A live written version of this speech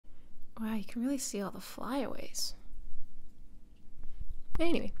Wow, you can really see all the flyaways.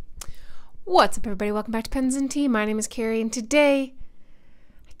 Anyway, what's up, everybody? Welcome back to Pens and Tea. My name is Carrie, and today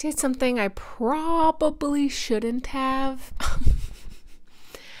I did something I probably shouldn't have.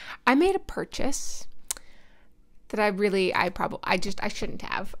 I made a purchase that I shouldn't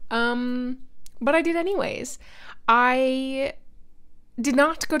have. But I did anyways. I did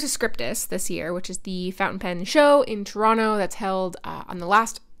not go to Scriptus this year, which is the fountain pen show in Toronto that's held on the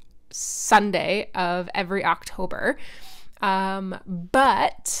last Sunday of every October.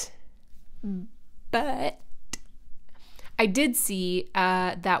 But I did see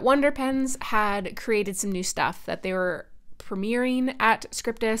that Wonder Pens had created some new stuff that they were premiering at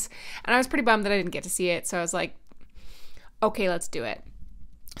Scriptus, and I was pretty bummed that I didn't get to see it, so I was like, okay, let's do it.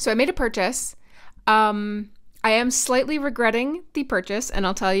 So I made a purchase. I am slightly regretting the purchase, and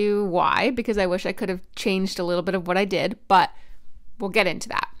I'll tell you why, because I wish I could have changed a little bit of what I did, but we'll get into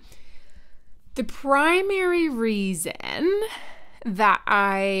that. The primary reason that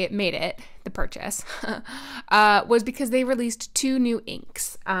I made it, the purchase, was because they released 2 new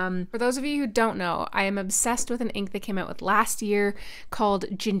inks. For those of you who don't know, I am obsessed with an ink they came out with last year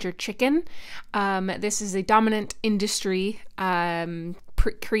called Ginger Chicken. This is a dominant industry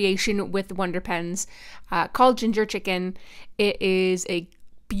creation with Wonder Pens called Ginger Chicken. It is a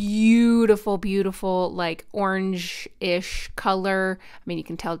beautiful, like orange-ish color. I mean, you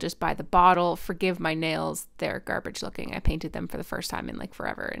can tell just by the bottle. Forgive my nails, they're garbage looking. I painted them for the first time in like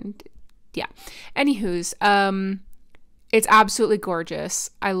forever, and yeah. Anywho's, it's absolutely gorgeous.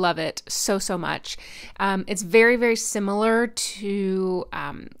 I love it so much. It's very similar to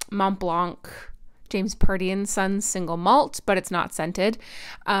Mont Blanc, James Purdy and Sons single malt, but it's not scented.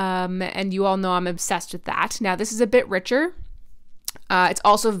 And you all know I'm obsessed with that. Now, this is a bit richer. It's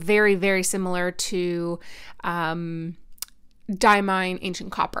also very similar to Diamine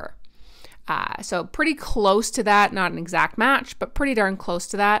Ancient Copper. So pretty close to that, not an exact match, but pretty darn close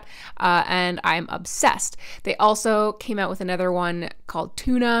to that. And I'm obsessed. They also came out with another one called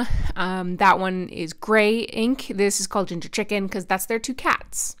Tuna. That one is gray ink. This is called Ginger Chicken because that's their 2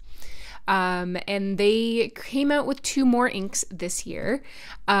 cats. And they came out with 2 more inks this year,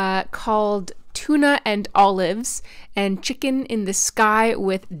 called Tuna and Olives and Chicken in the Sky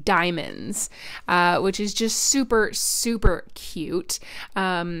with Diamonds, which is just super cute.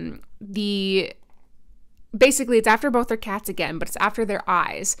 Basically it's after both their cats again, but it's after their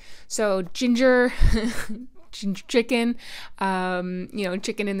eyes. So Ginger Chicken,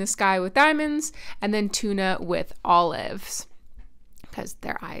 Chicken in the Sky with Diamonds, and then Tuna with Olives, because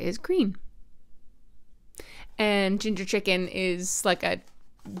their eye is green. And Ginger Chicken is like a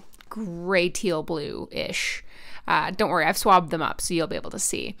gray teal blue-ish. Don't worry, I've swabbed them up so you'll be able to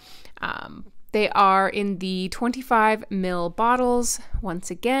see. They are in the 25 ml bottles. Once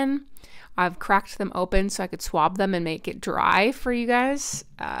again, I've cracked them open so I could swab them and make it dry for you guys.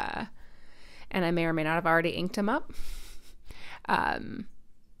 And I may or may not have already inked them up. And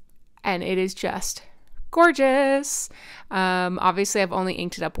it is just gorgeous. Obviously I've only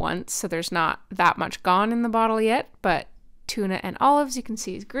inked it up once, so there's not that much gone in the bottle yet, but Tuna and Olives you can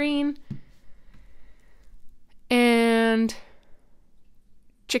see is green, and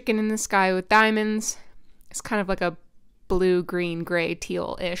Chicken in the Sky with Diamonds is kind of like a blue, green, gray,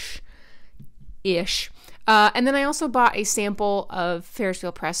 teal-ish. And then I also bought a sample of Ferris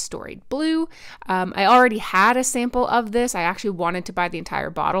Wheel Press Storied Blue. I already had a sample of this. I actually wanted to buy the entire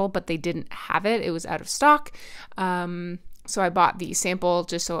bottle, but they didn't have it. It was out of stock. So I bought the sample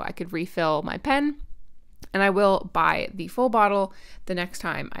just so I could refill my pen. And I will buy the full bottle the next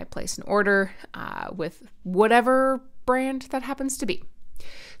time I place an order with whatever brand that happens to be.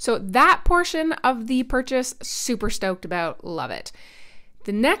 So that portion of the purchase, super stoked about, love it.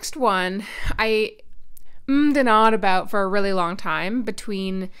 The next one, I ummed and ahhed about for a really long time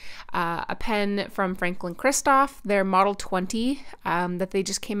between a pen from Franklin Christoph, their Model 20 that they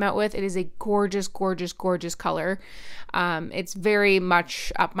just came out with. It is a gorgeous color. It's very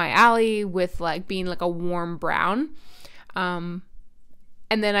much up my alley with like being like a warm brown. And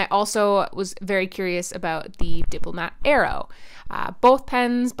then I also was very curious about the Diplomat Aero. Both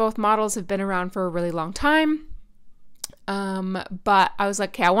models have been around for a really long time. But I was like,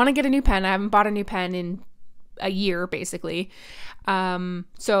 okay, I want to get a new pen. I haven't bought a new pen in a year, basically.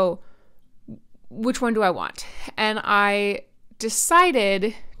 So which one do I want? And I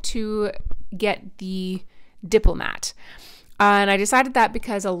decided to get the Diplomat. And I decided that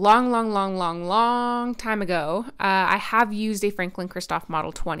because a long time ago, I have used a Franklin Christoph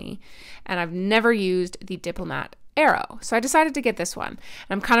Model 20, and I've never used the Diplomat arrow. So I decided to get this one. And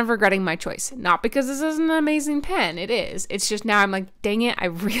I'm kind of regretting my choice. Not because this is an amazing pen. It is. It's just now I'm like, dang it, I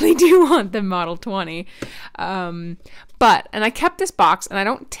really do want the Model 20. And I kept this box, and I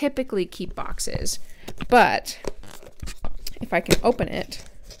don't typically keep boxes, but if I can open it,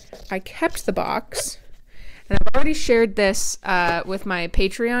 I kept the box. And I've already shared this with my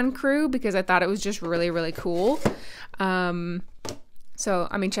Patreon crew because I thought it was just really, really cool. So,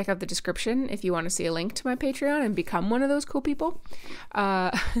 I mean, check out the description if you want to see a link to my Patreon and become one of those cool people.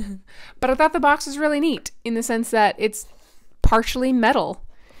 But I thought the box is really neat in the sense that it's partially metal.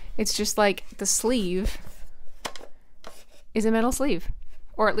 It's just like the sleeve is a metal sleeve.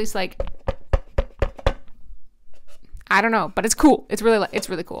 Or at least like, I don't know, but it's cool. It's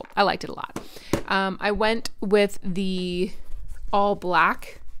really cool. I liked it a lot. I went with the all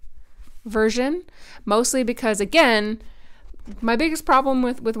black version, mostly because, again, my biggest problem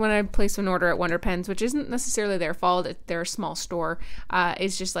with when I place an order at Wonder Pens, which isn't necessarily their fault, they're a small store,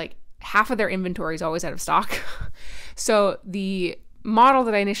 is just like half of their inventory is always out of stock. So the model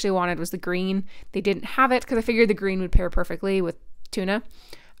that I initially wanted was the green. They didn't have it because I figured the green would pair perfectly with tuna.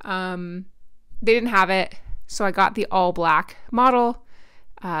 They didn't have it, so I got the all black model,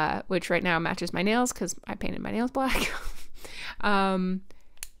 which right now matches my nails because I painted my nails black.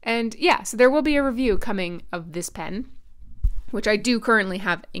 And yeah, so there will be a review coming of this pen, which I do currently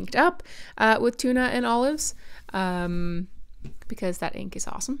have inked up with tuna and olives, because that ink is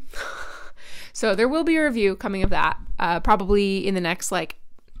awesome. So there will be a review coming of that, probably in the next like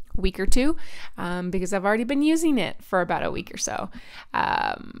week or two, because I've already been using it for about a week or so.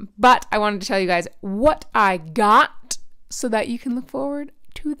 But I wanted to tell you guys what I got so that you can look forward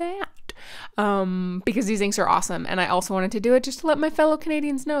to that, because these inks are awesome. And I also wanted to do it just to let my fellow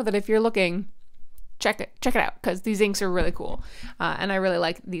Canadians know that if you're looking, check it out, because these inks are really cool. And I really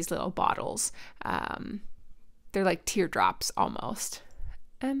like these little bottles. They're like teardrops almost,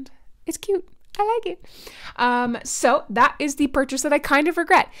 and it's cute. I like it. So that is the purchase that I kind of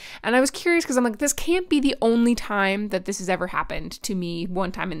regret. And I was curious because I'm like, this can't be the only time that this has ever happened to me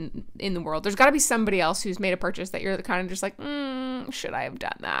one time in the world. There's got to be somebody else who's made a purchase that you're kind of just like, should I have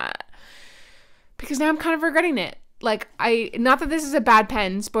done that? Because now I'm kind of regretting it. Like, not that this is a bad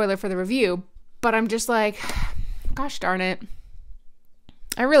pen, spoiler for the review, but I'm just like, gosh darn it.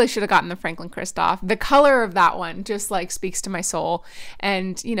 I really should have gotten the Franklin Christoph. The color of that one just like speaks to my soul.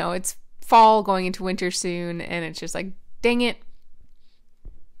 And, you know, it's fall going into winter soon, and it's just like, dang it.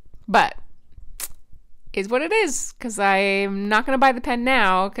 But is what it is, because I'm not going to buy the pen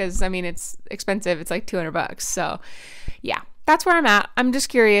now because, I mean, it's expensive. It's like $200. So yeah, that's where I'm at. I'm just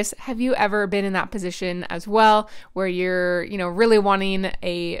curious, have you ever been in that position as well, where you're, you know, really wanting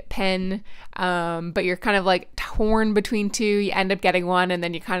a pen, but you're kind of like torn between two, you end up getting one, and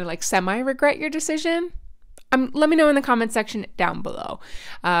then you kind of like semi-regret your decision? Let me know in the comment section down below,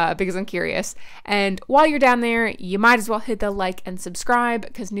 because I'm curious. And while you're down there, you might as well hit the like and subscribe,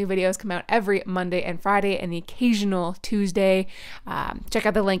 because new videos come out every Monday and Friday and the occasional Tuesday. Check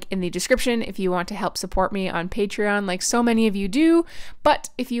out the link in the description if you want to help support me on Patreon, like so many of you do. But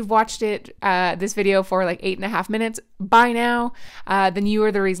if you've watched this video for like 8.5 minutes by now, then you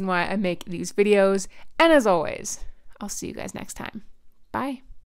are the reason why I make these videos. And as always, I'll see you guys next time. Bye.